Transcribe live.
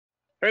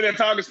Hey there,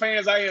 Falcons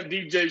fans. I am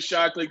DJ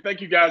Shockley.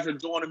 Thank you guys for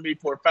joining me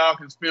for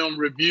Falcons Film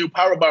Review,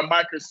 powered by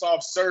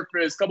Microsoft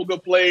Surface. A couple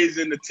good plays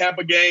in the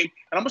Tampa game. And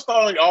I'm going to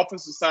start on the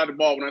offensive side of the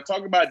ball. When I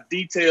talk about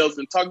details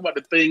and talk about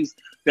the things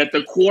that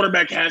the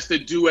quarterback has to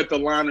do at the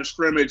line of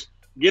scrimmage,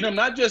 get them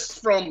not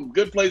just from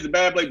good plays to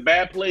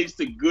bad plays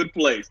to good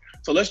plays.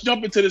 So let's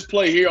jump into this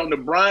play here on the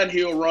Brian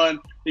Hill run.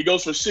 He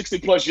goes for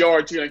 60-plus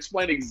yards here and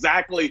explain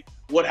exactly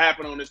what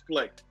happened on this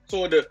play.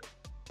 So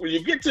when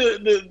you get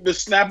to the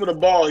snap of the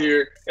ball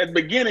here, at the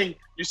beginning,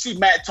 you see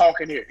Matt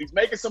talking here. He's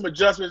making some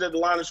adjustments at the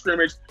line of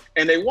scrimmage,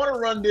 and they want to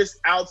run this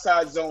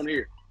outside zone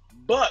here.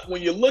 But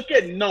when you look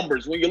at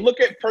numbers, when you look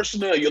at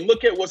personnel, you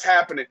look at what's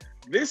happening,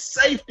 this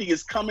safety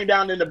is coming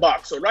down in the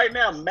box. So right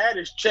now, Matt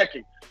is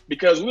checking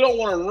because we don't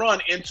want to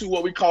run into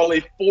what we call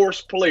a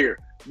forced player.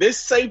 This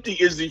safety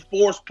is the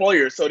forced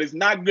player, so it's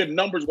not good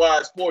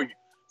numbers-wise for you.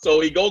 So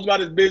he goes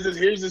about his business.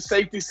 Here's the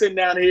safety sitting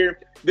down here.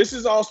 This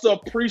is also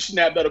a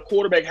pre-snap that a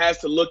quarterback has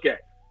to look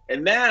at.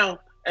 And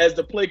now, as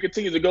the play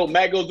continues to go,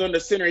 Matt goes under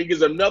center. He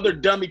gives another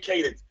dummy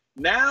cadence.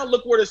 Now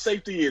look where the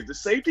safety is. The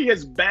safety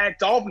has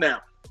backed off now.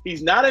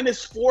 He's not in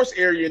his force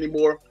area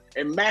anymore,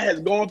 and Matt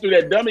has gone through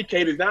that dummy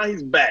cadence. Now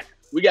he's back.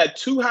 We got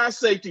two high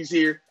safeties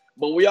here,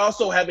 but we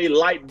also have a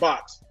light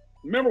box.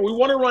 Remember, we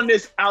want to run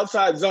this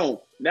outside zone.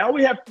 Now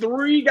we have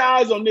three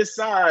guys on this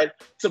side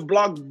to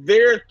block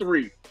their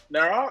three.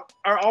 Now,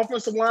 our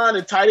offensive line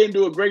and tight end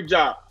do a great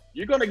job.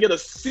 You're going to get a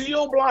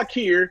seal block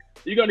here.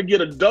 You're going to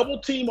get a double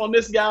team on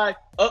this guy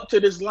up to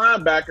this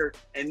linebacker.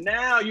 And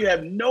now you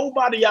have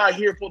nobody out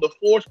here for the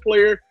force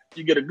player.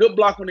 You get a good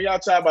block on the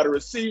outside by the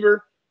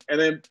receiver, and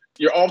then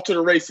you're off to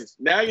the races.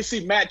 Now you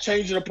see Matt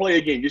changing the play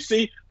again. You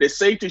see the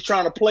safety's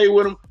trying to play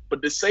with him,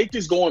 but the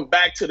safety's going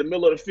back to the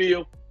middle of the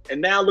field. And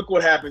now look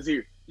what happens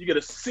here. You get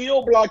a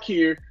seal block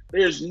here.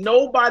 There's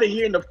nobody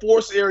here in the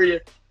force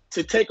area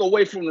to take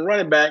away from the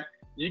running back.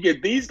 You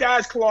get these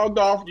guys clogged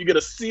off. You get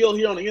a seal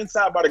here on the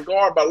inside by the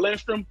guard, by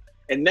Lindstrom,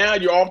 and now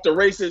you're off the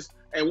races.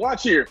 And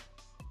watch here.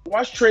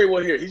 Watch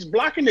Treywell here. He's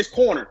blocking this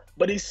corner,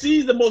 but he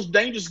sees the most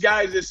dangerous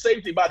guy as his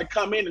safety about to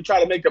come in and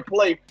try to make a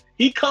play.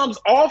 He comes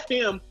off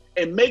him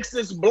and makes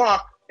this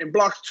block and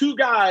blocks two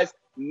guys.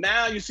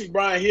 Now you see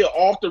Brian Hill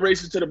off the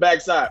races to the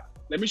backside.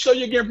 Let me show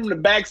you again from the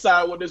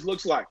backside what this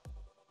looks like.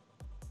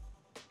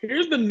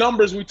 Here's the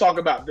numbers we talk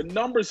about. The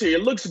numbers here.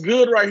 It looks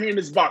good right here in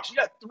this box. You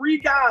got three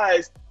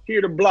guys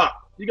here to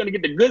block. You're going to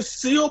get the good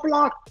seal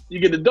block. You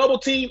get the double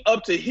team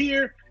up to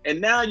here. And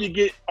now you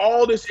get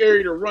all this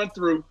area to run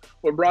through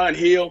for Brian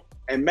Hill.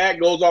 And Matt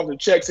goes off and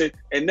checks it.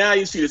 And now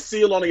you see the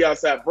seal on the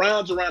outside.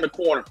 Brown's around the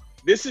corner.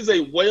 This is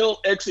a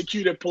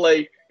well-executed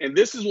play. And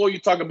this is what you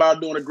talk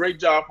about doing a great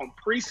job from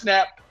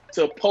pre-snap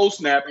to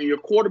post-snap. And your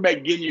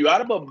quarterback getting you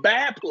out of a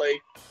bad play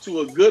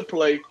to a good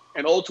play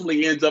and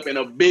ultimately ends up in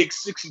a big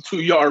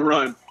 62-yard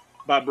run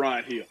by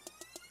Brian Hill.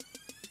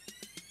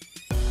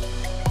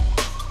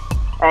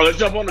 All right, let's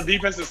jump on the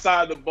defensive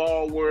side of the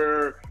ball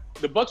where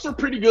the Bucs are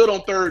pretty good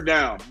on third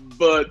down,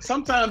 but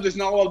sometimes it's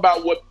not all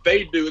about what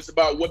they do. It's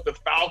about what the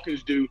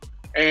Falcons do.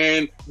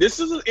 And this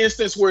is an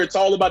instance where it's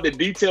all about the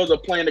details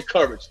of playing the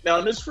coverage. Now,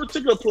 in this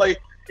particular play,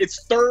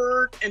 it's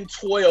 3rd and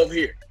 12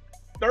 here.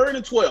 3rd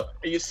and 12.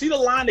 And you see the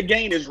line to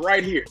gain is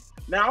right here.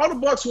 Now, all the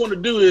Bucs want to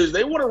do is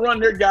they want to run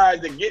their guys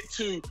to get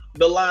to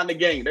the line to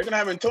gain. They're going to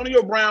have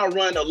Antonio Brown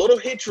run a little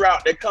hitch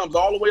route that comes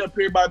all the way up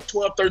here about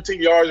 12,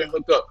 13 yards and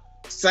hook up.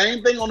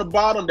 Same thing on the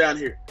bottom down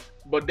here.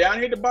 But down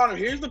here at the bottom,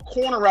 here's the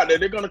corner route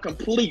that they're going to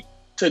complete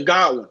to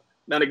Godwin.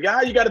 Now, the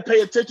guy you got to pay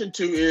attention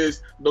to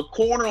is the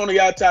corner on the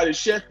outside is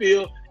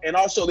Sheffield and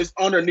also this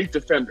underneath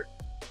defender.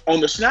 On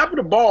the snap of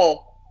the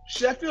ball,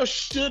 Sheffield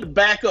should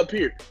back up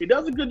here. He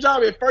does a good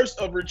job at first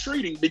of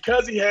retreating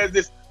because he has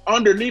this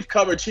underneath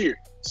coverage here.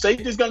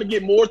 Safety's going to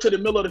get more to the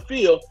middle of the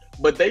field,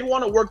 but they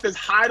want to work this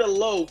high to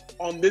low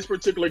on this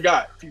particular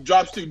guy. If he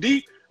drops too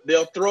deep,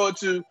 they'll throw it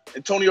to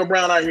Antonio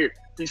Brown out here.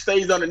 If he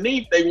stays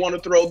underneath, they want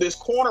to throw this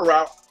corner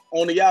route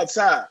on the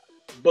outside.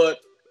 But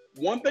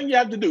one thing you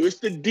have to do is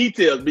the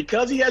details.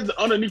 Because he has the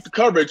underneath the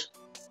coverage,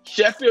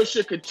 Sheffield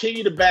should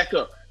continue to back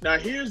up. Now,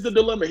 here's the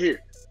dilemma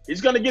here.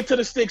 He's going to get to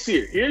the sticks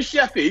here. Here's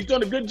Sheffield. He's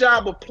doing a good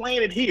job of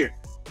playing it here.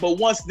 But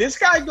once this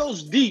guy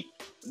goes deep,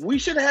 we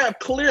should have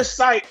clear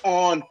sight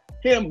on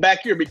him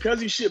back here because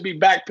he should be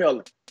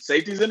backpedaling.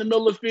 Safety's in the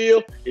middle of the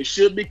field. It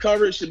should be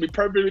covered. It should be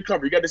perfectly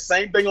covered. You got the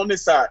same thing on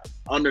this side.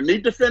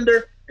 Underneath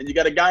defender, and you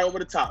got a guy over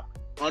the top.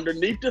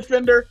 Underneath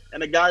defender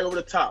and a guy over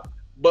the top.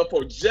 But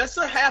for just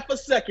a half a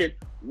second,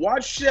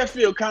 watch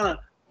Sheffield kind of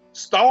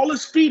stall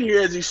his feet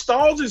here. As he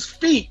stalls his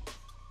feet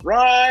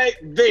right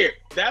there.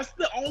 That's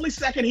the only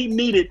second he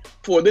needed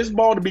for this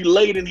ball to be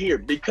laid in here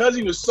because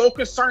he was so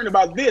concerned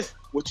about this,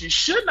 which he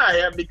should not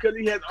have because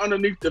he has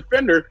underneath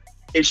defender.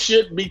 It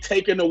should be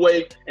taken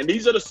away. And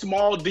these are the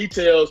small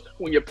details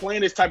when you're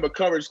playing this type of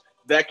coverage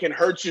that can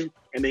hurt you,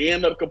 and they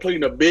end up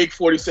completing a big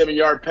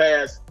 47-yard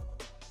pass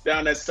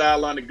down that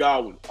sideline to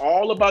Godwin.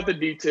 All about the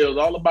details,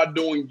 all about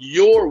doing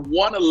your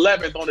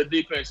 1/11th on the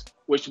defense,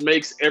 which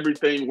makes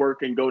everything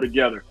work and go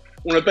together.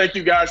 I want to thank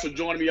you guys for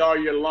joining me all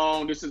year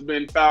long. This has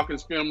been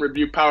Falcons Film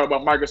Review powered by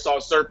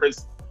Microsoft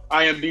Surface.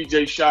 I am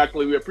DJ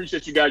Shockley. We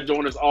appreciate you guys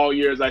joining us all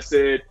year. As I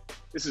said,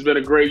 this has been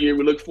a great year.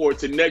 We look forward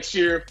to next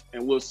year,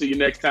 and we'll see you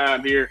next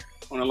time here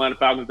on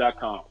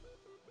AtlantaFalcons.com.